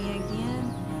leave me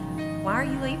again? Why are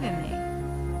you leaving me?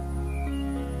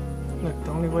 Look,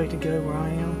 the only way to go where I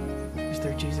am is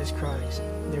through Jesus Christ.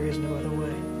 There is no other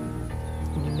way.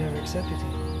 And you never accepted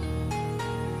him.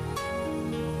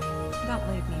 Don't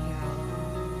leave me here all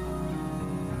alone.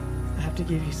 I have to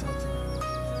give you something.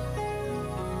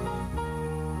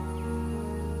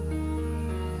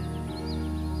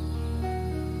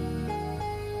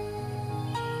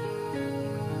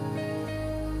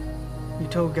 You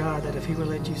told God that if he would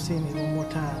let you see me one more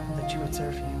time, that you would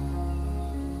serve him.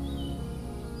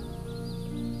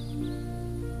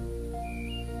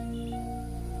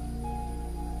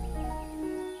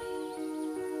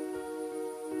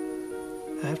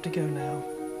 I have to go now.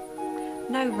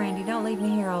 No, Randy, don't leave me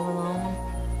here all alone.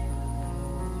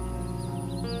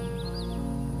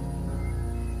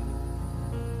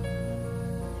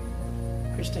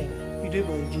 Christina, you do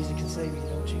believe Jesus can save you,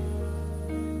 don't you?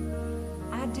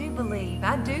 I do believe.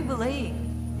 I do believe.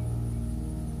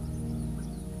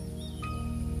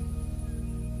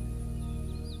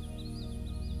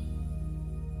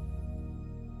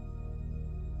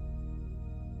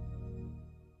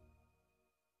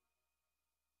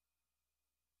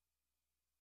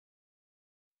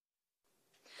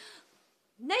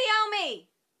 Naomi!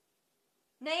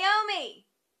 Naomi!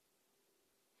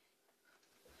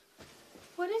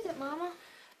 What is it, Mama?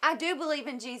 I do believe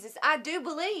in Jesus. I do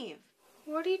believe.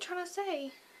 What are you trying to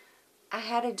say? I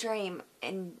had a dream,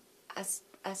 and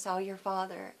I saw your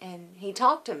father, and he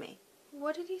talked to me.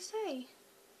 What did he say?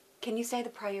 Can you say the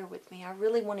prayer with me? I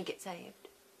really want to get saved.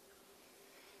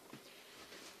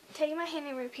 Take my hand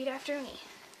and repeat after me.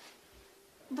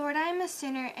 Lord, I am a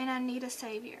sinner and I need a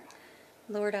Savior.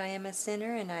 Lord, I am a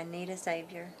sinner and I need a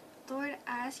Savior. Lord,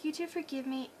 I ask you to forgive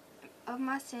me of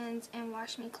my sins and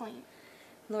wash me clean.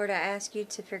 Lord, I ask you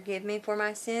to forgive me for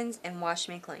my sins and wash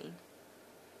me clean.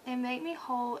 And make me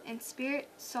whole in spirit,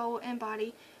 soul, and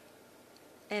body.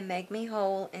 And make me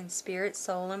whole in spirit,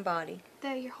 soul, and body.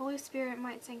 That your Holy Spirit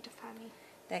might sanctify me.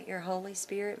 That your Holy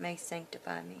Spirit may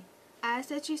sanctify me. I ask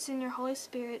that you send your Holy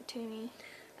Spirit to me.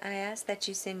 I ask that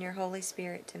you send your Holy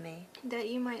Spirit to me. That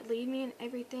you might lead me in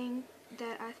everything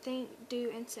that I think,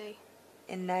 do, and say.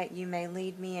 And that you may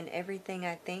lead me in everything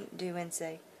I think, do, and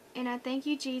say. And I thank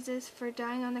you, Jesus, for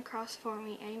dying on the cross for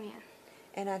me. Amen.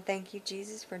 And I thank you,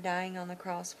 Jesus, for dying on the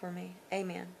cross for me.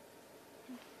 Amen.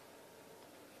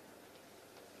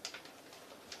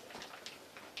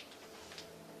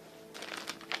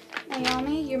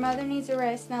 Naomi, your mother needs a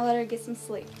rest. Now let her get some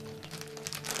sleep.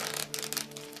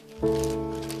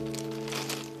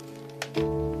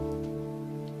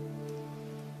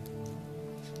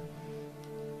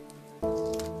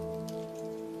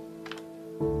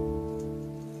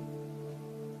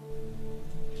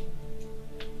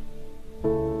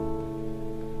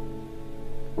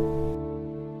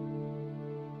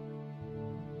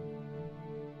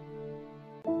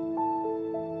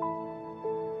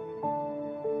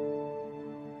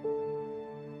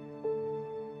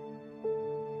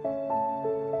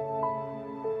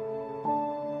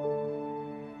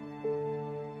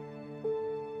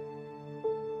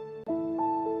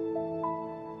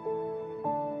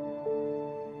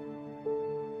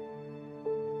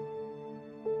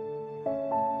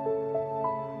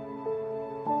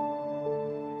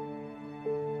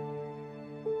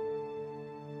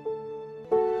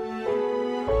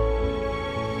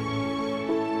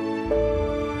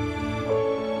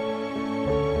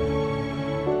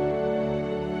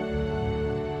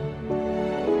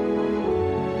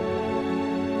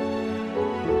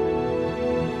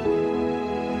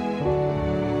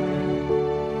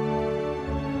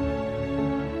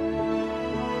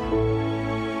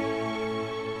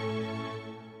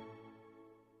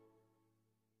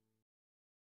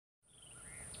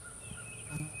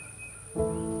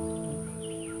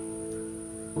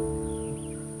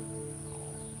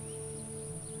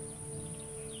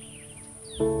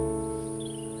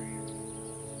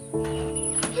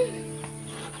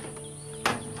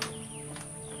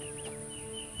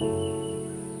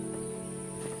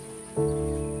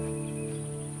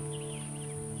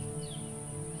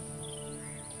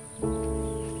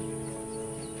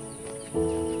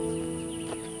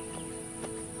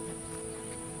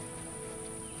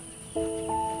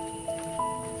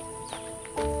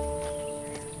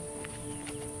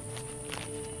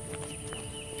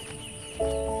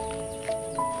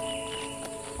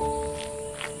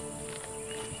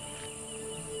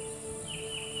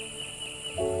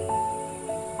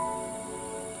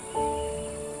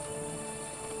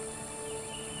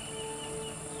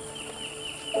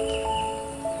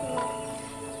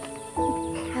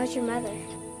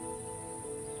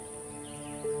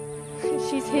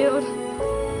 she's healed.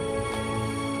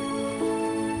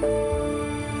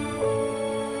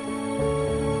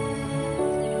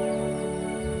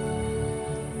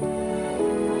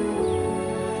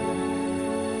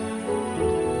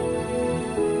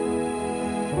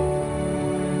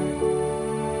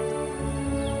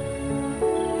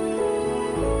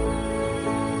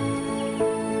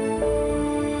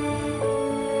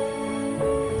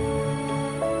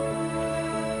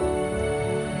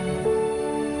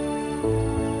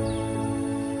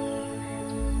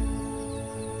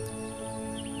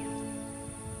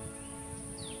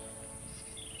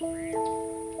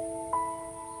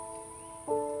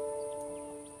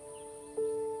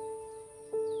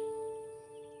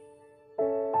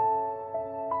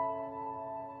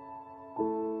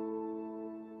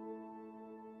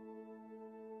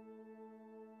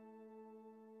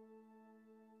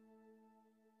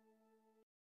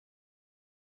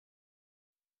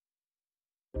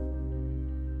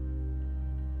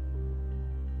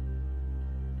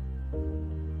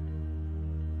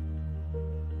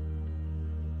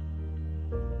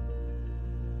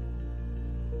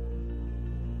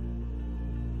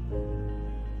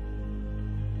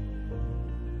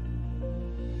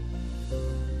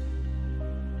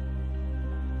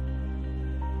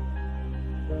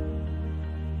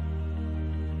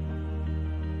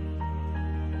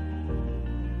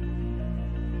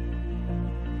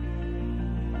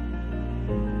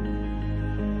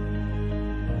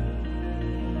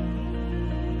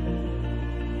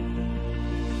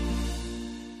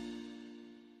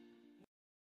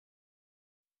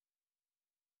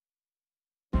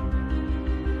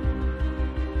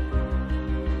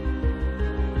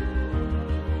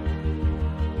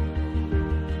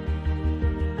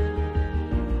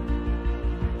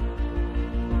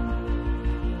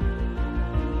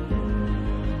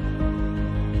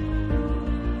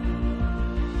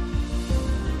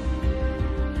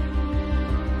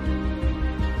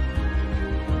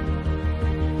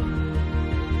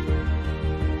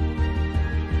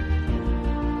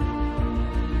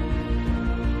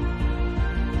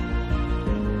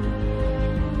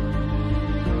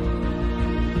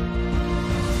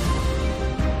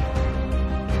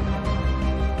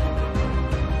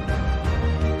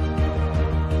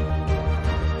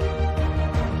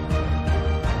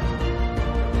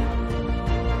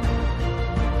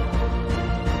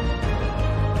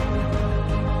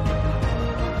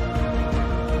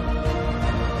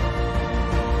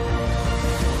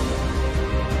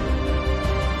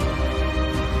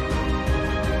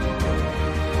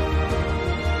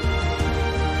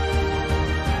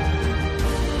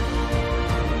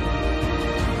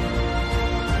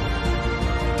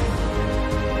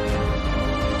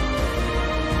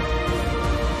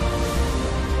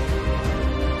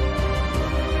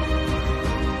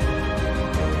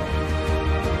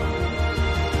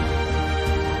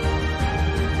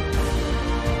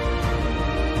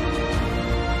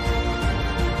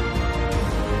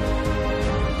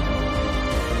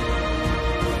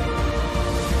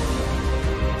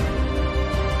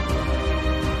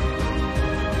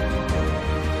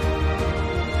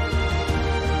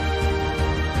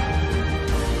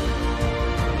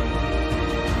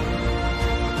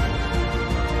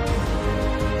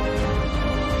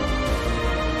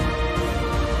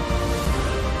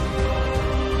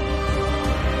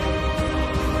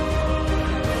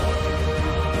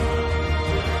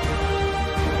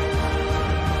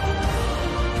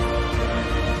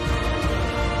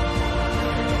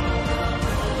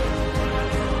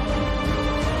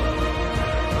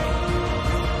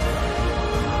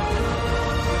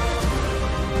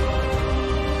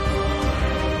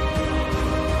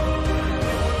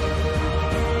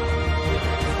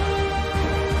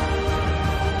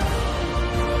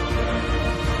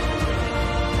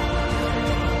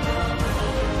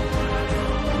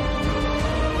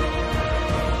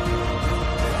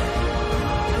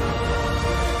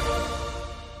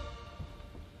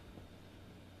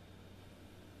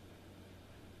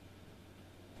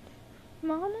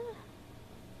 Mama?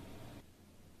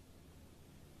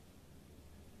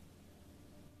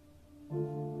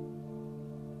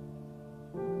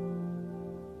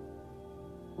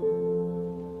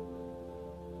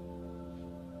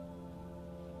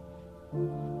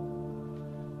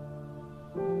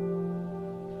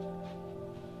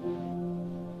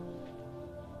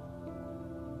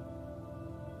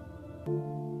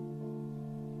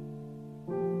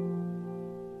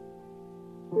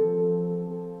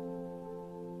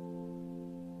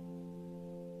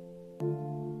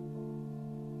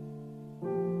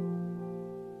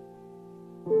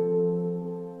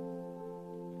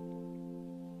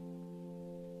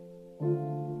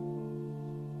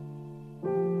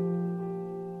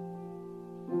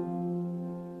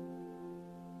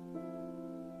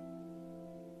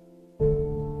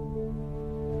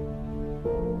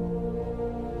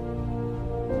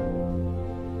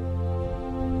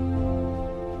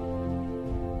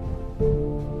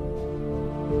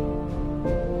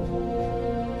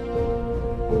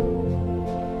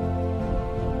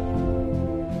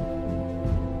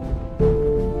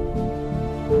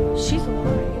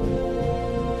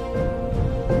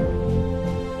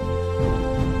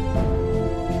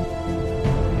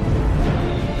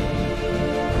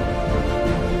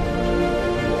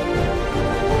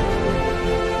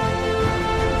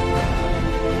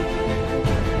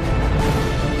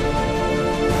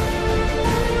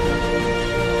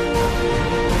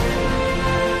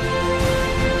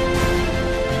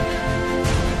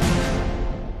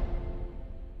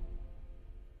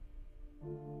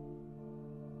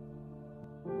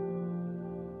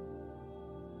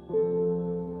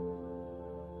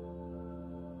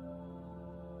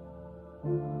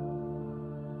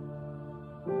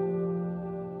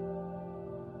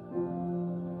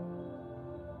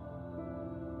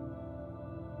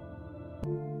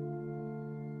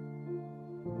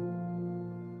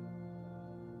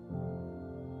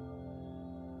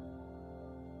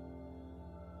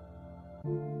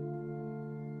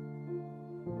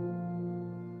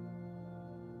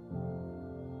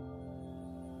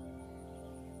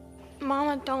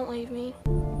 Mama, don't leave me.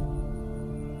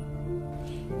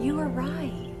 You were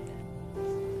right.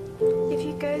 If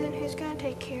you go, then who's going to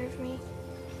take care of me?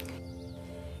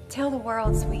 Tell the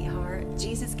world, sweetheart.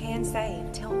 Jesus can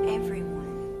save. Tell everyone.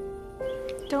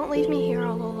 Don't leave me here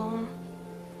all alone.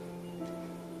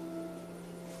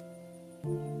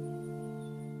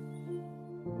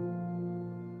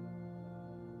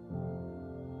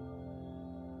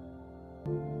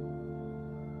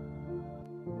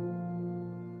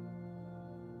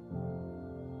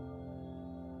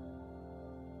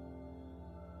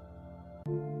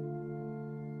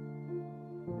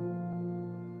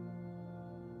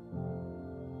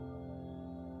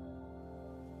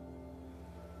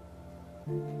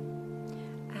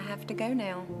 I have to go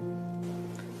now.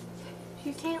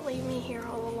 You can't leave me here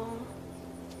all alone.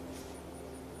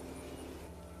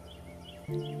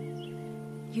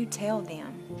 You tell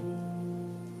them.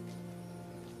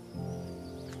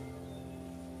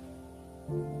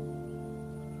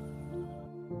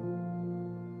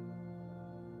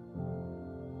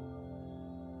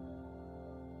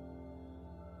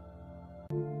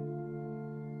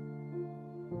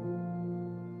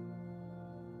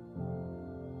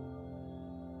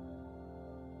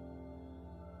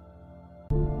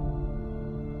 you